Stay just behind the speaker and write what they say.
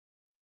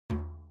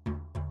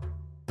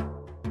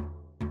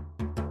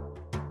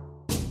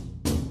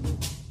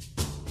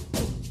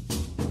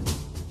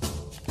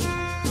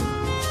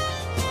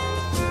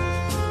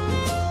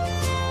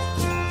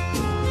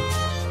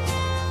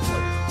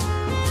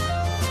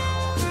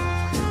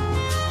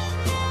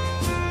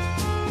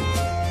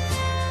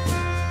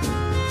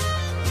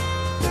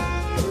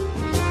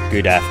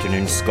Good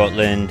afternoon,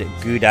 Scotland.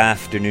 Good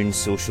afternoon,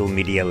 social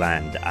media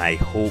land. I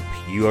hope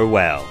you are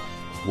well.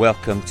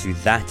 Welcome to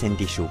That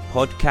Indie Show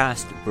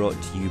podcast, brought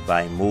to you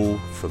by Mo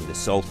from the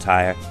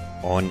Saltire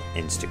on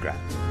Instagram.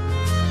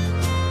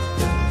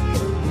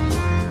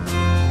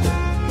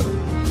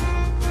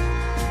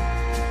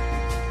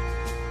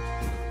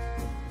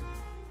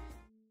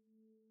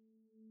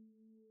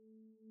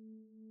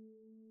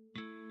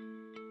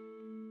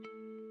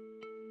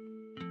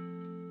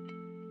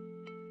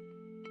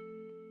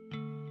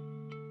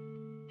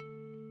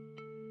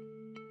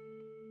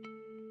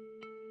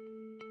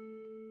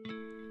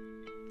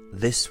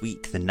 This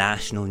week, the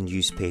national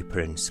newspaper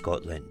in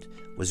Scotland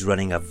was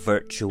running a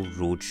virtual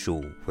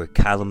roadshow where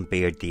Callum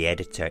Baird, the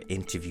editor,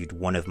 interviewed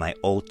one of my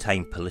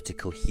all-time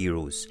political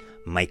heroes,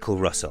 Michael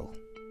Russell.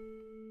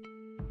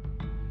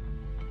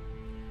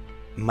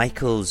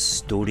 Michael's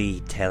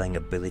storytelling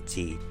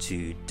ability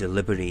to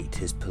deliberate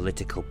his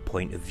political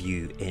point of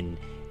view in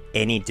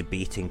any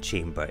debating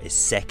chamber is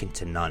second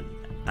to none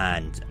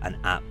and an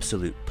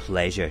absolute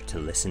pleasure to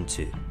listen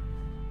to.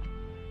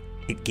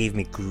 It gave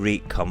me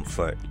great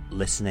comfort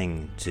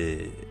listening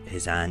to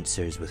his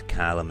answers with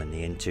Callum in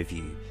the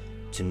interview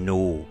to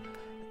know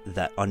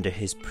that under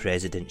his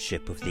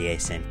presidentship of the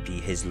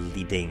SNP, his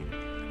leading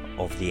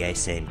of the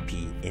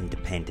SNP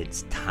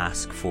Independence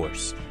Task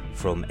Force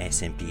from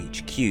SNP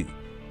HQ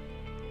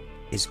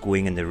is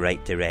going in the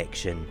right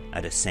direction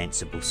at a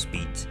sensible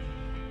speed.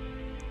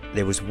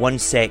 There was one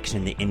section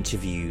in the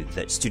interview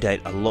that stood out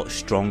a lot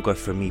stronger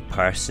for me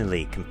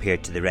personally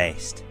compared to the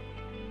rest.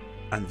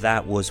 And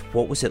that was,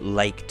 what was it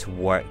like to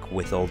work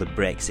with all the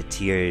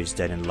Brexiteers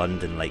down in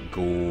London like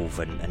Gove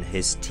and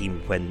his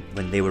team when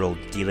they were all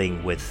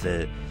dealing with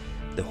the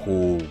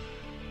whole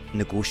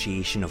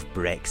negotiation of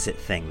Brexit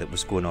thing that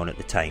was going on at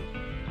the time.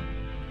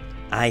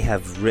 I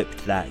have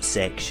ripped that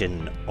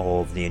section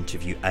of the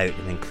interview out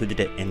and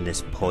included it in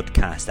this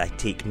podcast. I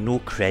take no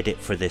credit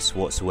for this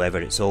whatsoever.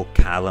 It's all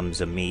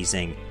Callum's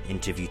amazing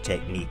interview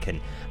technique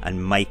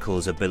and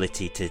Michael's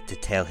ability to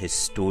tell his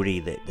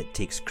story that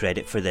takes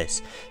credit for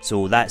this.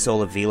 So that's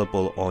all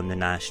available on the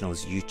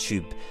National's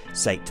YouTube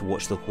site to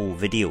watch the whole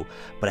video.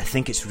 But I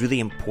think it's really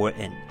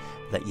important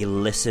that you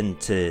listen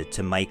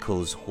to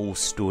Michael's whole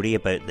story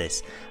about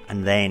this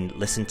and then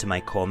listen to my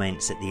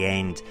comments at the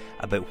end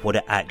about what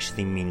it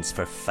actually means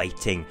for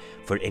fighting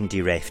for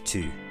IndyRef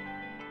 2.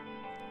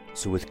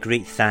 So with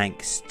great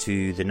thanks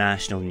to the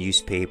National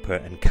newspaper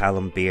and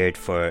Callum Baird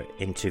for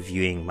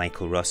interviewing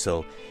Michael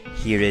Russell,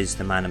 here is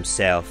the man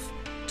himself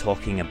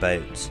talking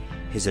about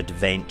his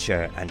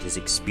adventure and his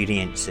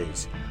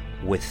experiences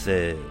with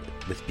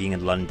being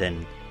in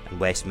London and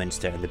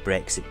Westminster and the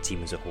Brexit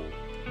team as a whole.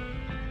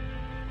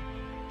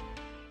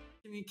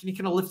 Can you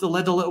kind of lift the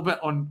lid a little bit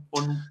on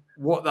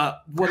what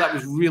that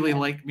was really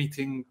like,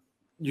 meeting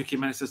UK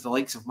ministers, the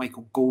likes of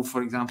Michael Gove,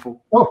 for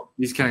example? Oh,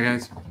 these kind of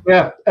guys.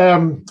 Yeah,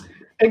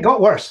 it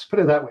got worse. Put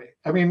it that way.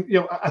 I mean,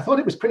 I thought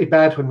it was pretty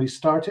bad when we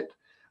started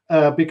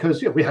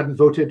because we hadn't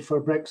voted for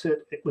Brexit.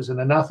 It was an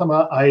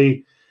anathema.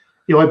 I've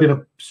been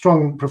a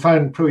strong,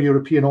 profound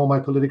pro-European all my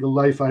political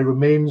life. I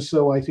remain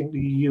so. I think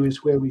the EU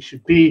is where we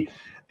should be.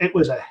 It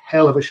was a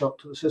hell of a shock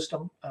to the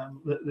system,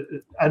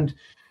 and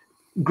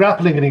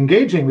grappling and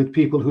engaging with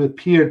people who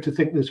appeared to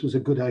think this was a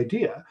good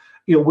idea,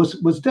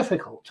 was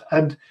difficult.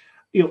 And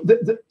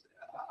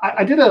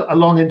I did a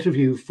long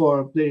interview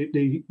for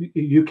the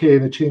UK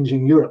and a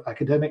Changing Europe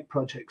academic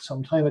project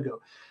some time ago,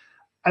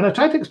 and I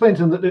tried to explain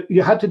to them that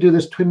you had to do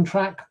this twin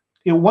track.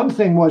 One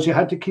thing was you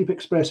had to keep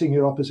expressing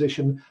your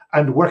opposition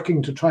and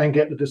working to try and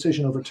get the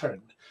decision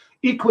overturned.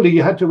 Equally,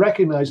 you had to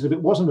recognise that if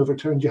it wasn't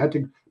overturned, you had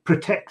to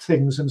protect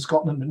things in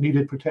Scotland that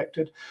needed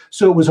protected.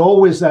 So it was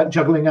always that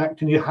juggling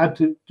act, and you had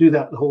to do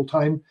that the whole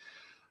time.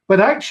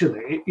 But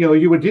actually,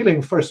 you were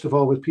dealing, first of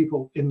all, with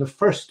people in the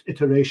first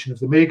iteration of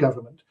the May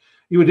government.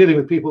 You were dealing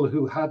with people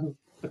who hadn't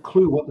a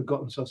clue what they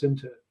got themselves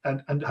into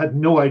and had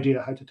no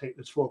idea how to take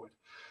this forward.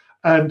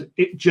 And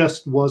it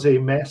just was a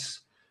mess.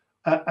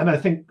 And I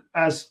think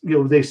as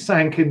they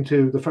sank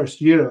into the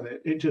first year of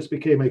it, it just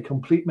became a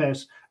complete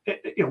mess.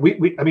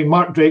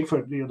 Mark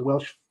Drakeford, the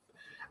Welsh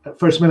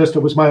First Minister,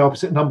 was my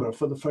opposite number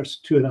for the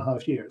first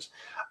 2.5 years.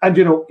 And,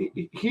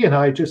 he and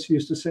I just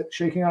used to sit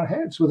shaking our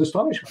heads with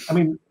astonishment. I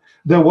mean,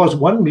 there was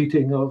one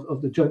meeting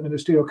of the Joint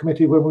Ministerial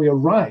Committee when we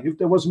arrived.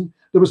 There was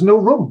no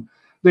room.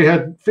 They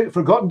had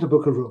forgotten to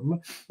book a room.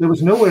 There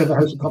was nowhere in the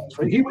House of Commons.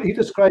 He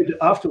described it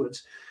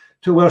afterwards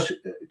to Welsh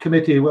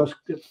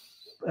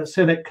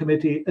Senate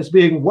committee as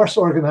being worse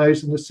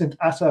organised than the St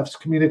Asaph's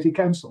Community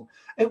Council.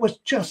 It was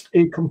just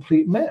a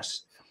complete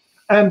mess.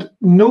 And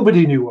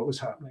nobody knew what was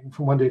happening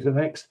from one day to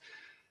the next.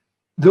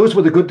 Those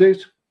were the good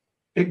days.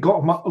 It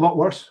got a lot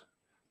worse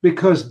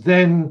because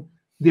then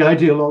the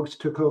ideologues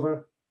took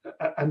over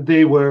and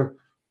they were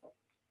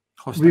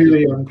hostile,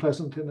 really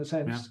unpleasant in a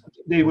sense.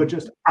 Yeah. They were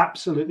just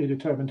absolutely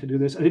determined to do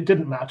this, and it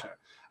didn't matter.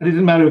 And it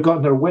didn't matter who got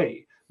in their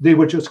way. They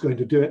were just going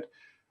to do it.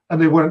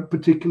 And they weren't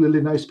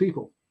particularly nice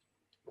people.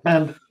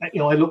 And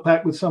I look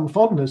back with some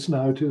fondness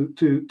now to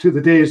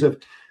the days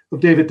of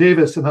David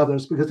Davis and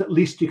others, because at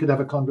least you could have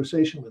a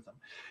conversation with them.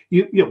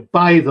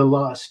 by the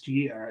last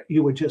year,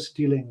 you were just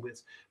dealing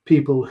with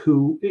people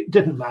who it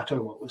didn't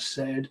matter what was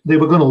said. They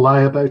were going to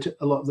lie about it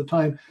a lot of the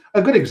time.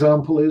 A good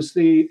example is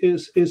the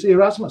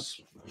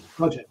Erasmus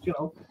project.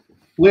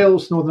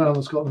 Wales, Northern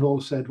Ireland, Scotland all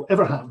said,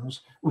 whatever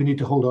happens, we need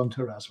to hold on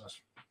to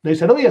Erasmus. They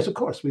said, oh yes, of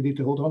course, we need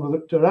to hold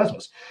on to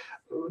Erasmus.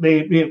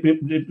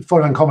 The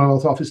Foreign and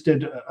Commonwealth Office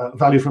did a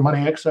value for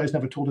money exercise,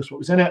 never told us what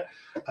was in it,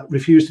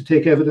 refused to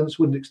take evidence,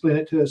 wouldn't explain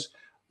it to us.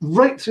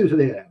 Right through to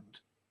the end,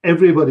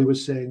 everybody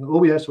was saying,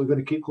 oh yes, we're going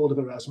to keep hold of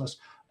Erasmus.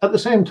 At the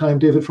same time,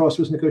 David Frost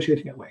was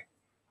negotiating it away.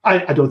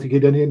 I don't think he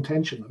had any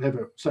intention of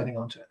ever signing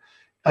on to it.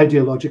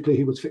 Ideologically,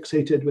 he was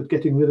fixated with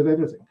getting rid of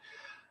everything.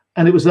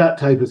 And it was that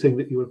type of thing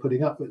that you were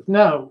putting up with.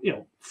 Now,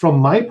 from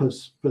my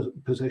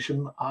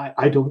position,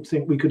 I don't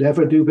think we could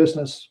ever do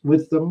business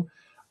with them.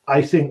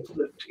 I think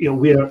that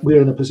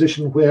we're in a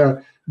position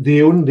where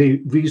the only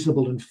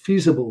reasonable and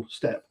feasible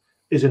step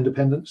is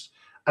independence,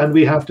 and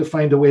we have to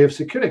find a way of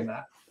securing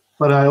that.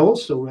 But I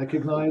also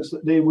recognize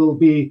that they will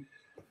be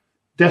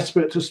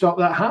desperate to stop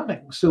that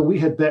happening. So we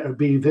had better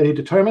be very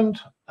determined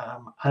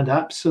and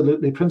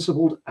absolutely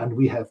principled, and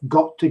we have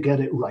got to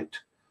get it right.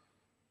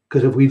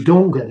 Because if we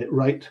don't get it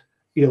right,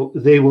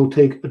 they will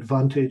take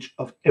advantage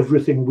of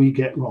everything we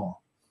get wrong.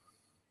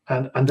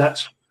 And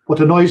that's what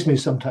annoys me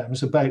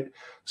sometimes about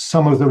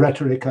some of the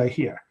rhetoric I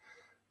hear.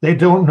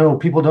 People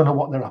don't know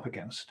what they're up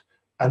against.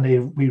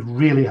 And we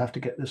really have to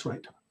get this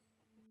right.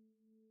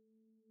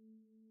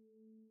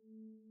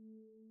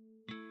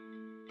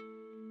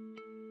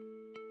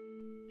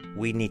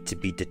 We need to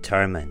be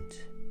determined.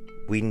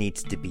 We need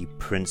to be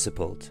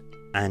principled.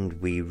 And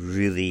we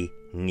really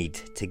need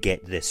to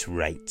get this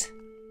right.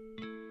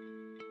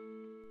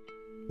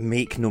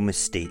 Make no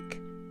mistake,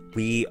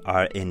 we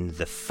are in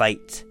the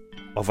fight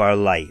of our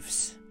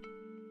lives.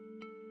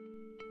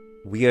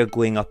 We are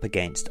going up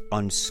against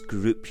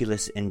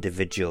unscrupulous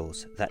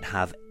individuals that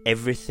have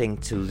everything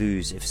to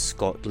lose if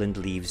Scotland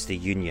leaves the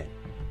Union,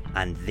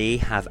 and they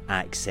have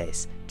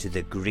access to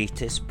the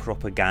greatest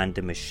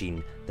propaganda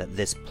machine that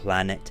this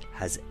planet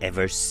has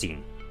ever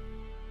seen.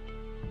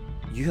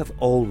 You have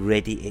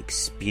already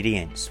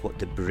experienced what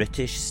the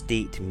British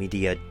state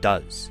media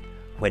does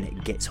when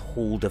it gets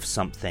hold of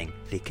something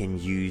they can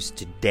use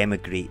to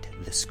denigrate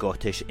the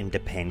Scottish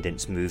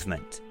independence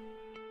movement.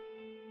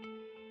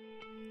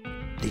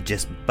 They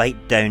just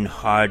bite down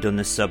hard on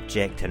the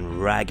subject and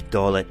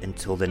ragdoll it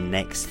until the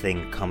next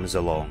thing comes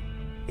along.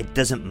 It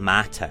doesn't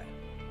matter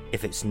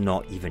if it's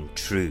not even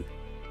true.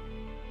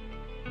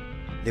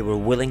 They were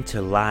willing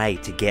to lie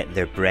to get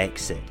their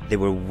Brexit. They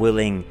were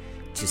willing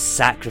to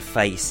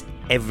sacrifice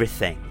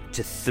everything,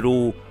 to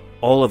throw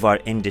all of our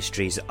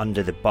industries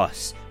under the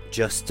bus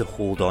just to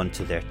hold on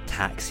to their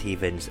tax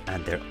havens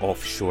and their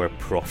offshore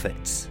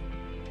profits.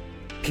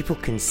 People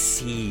can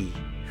see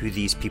who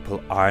these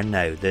people are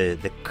now.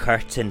 The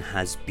curtain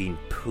has been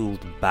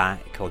pulled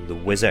back on the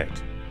wizard.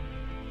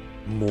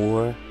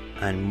 More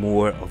and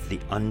more of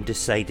the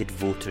undecided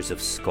voters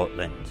of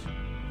Scotland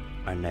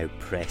are now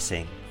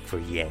pressing for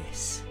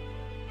yes.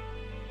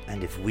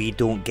 And if we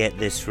don't get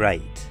this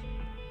right,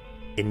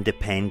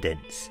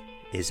 independence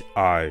is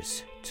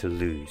ours to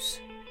lose.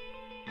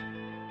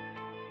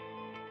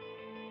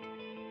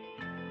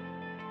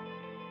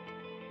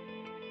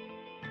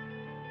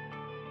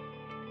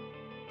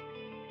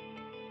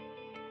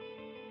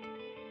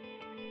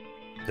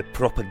 The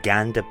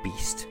propaganda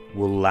beast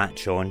will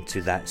latch on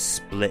to that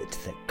split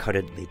that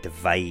currently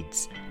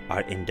divides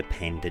our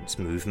independence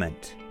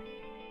movement.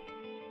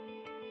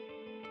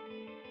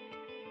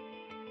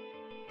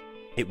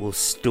 It will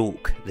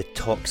stoke the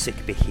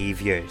toxic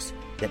behaviours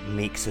that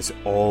makes us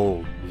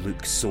all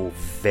look so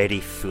very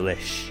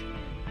foolish.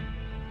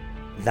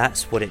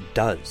 That's what it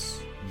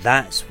does.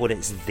 That's what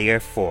it's there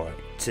for,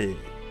 to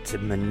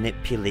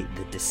manipulate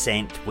the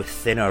dissent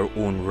within our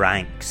own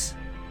ranks.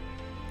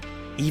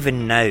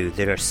 Even now,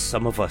 there are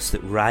some of us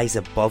that rise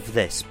above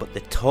this, but the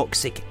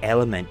toxic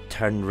element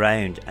turn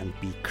round and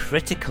be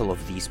critical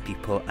of these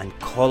people and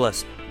call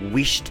us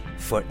wished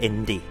for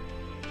Indie.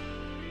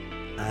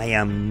 I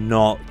am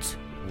not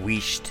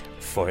wished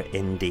for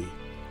Indie.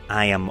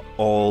 I am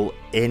all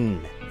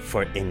in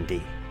for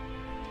Indie.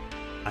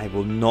 I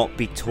will not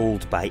be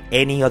told by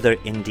any other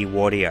Indie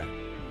warrior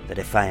that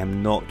if I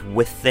am not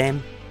with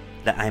them,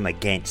 that I'm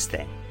against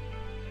them.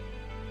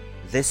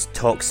 This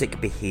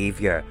toxic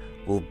behaviour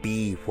will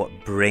be what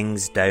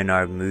brings down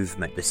our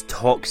movement. This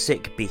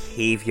toxic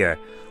behaviour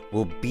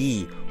will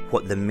be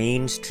what the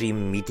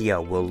mainstream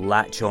media will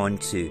latch on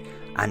to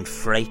and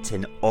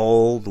frighten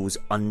all those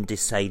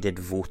undecided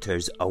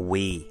voters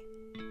away.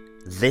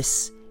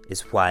 This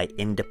is why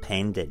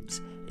independence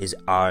is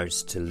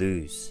ours to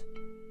lose.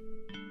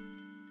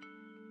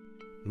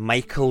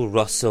 Michael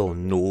Russell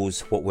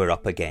knows what we're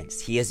up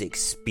against. He has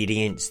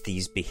experienced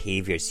these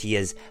behaviours. He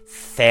has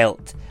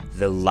felt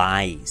the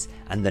lies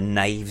and the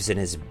knives in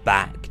his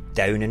back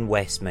down in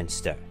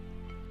Westminster.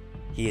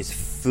 He is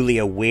fully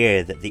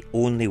aware that the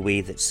only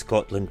way that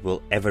Scotland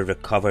will ever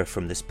recover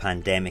from this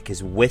pandemic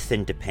is with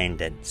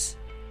independence.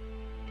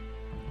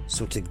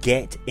 So to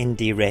get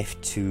IndieRef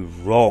 2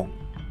 wrong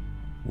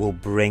will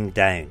bring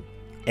down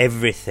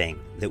everything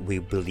that we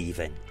believe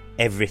in,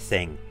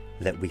 everything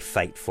that we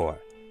fight for.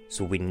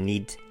 So we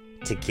need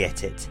to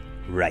get it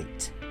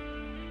right.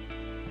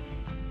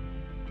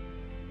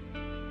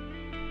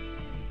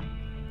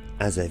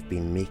 As I've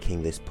been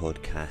making this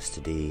podcast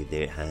today,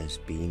 there has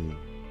been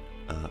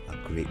a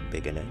great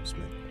big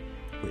announcement,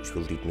 which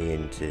will lead me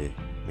into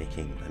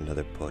making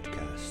another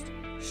podcast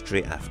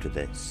straight after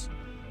this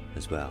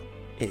as well.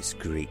 It's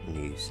great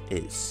news.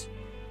 It's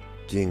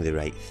doing the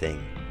right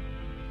thing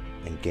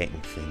and getting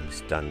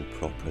things done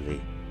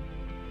properly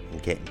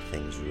and getting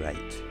things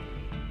right.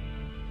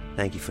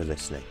 Thank you for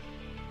listening.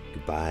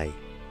 Goodbye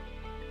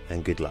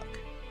and good luck.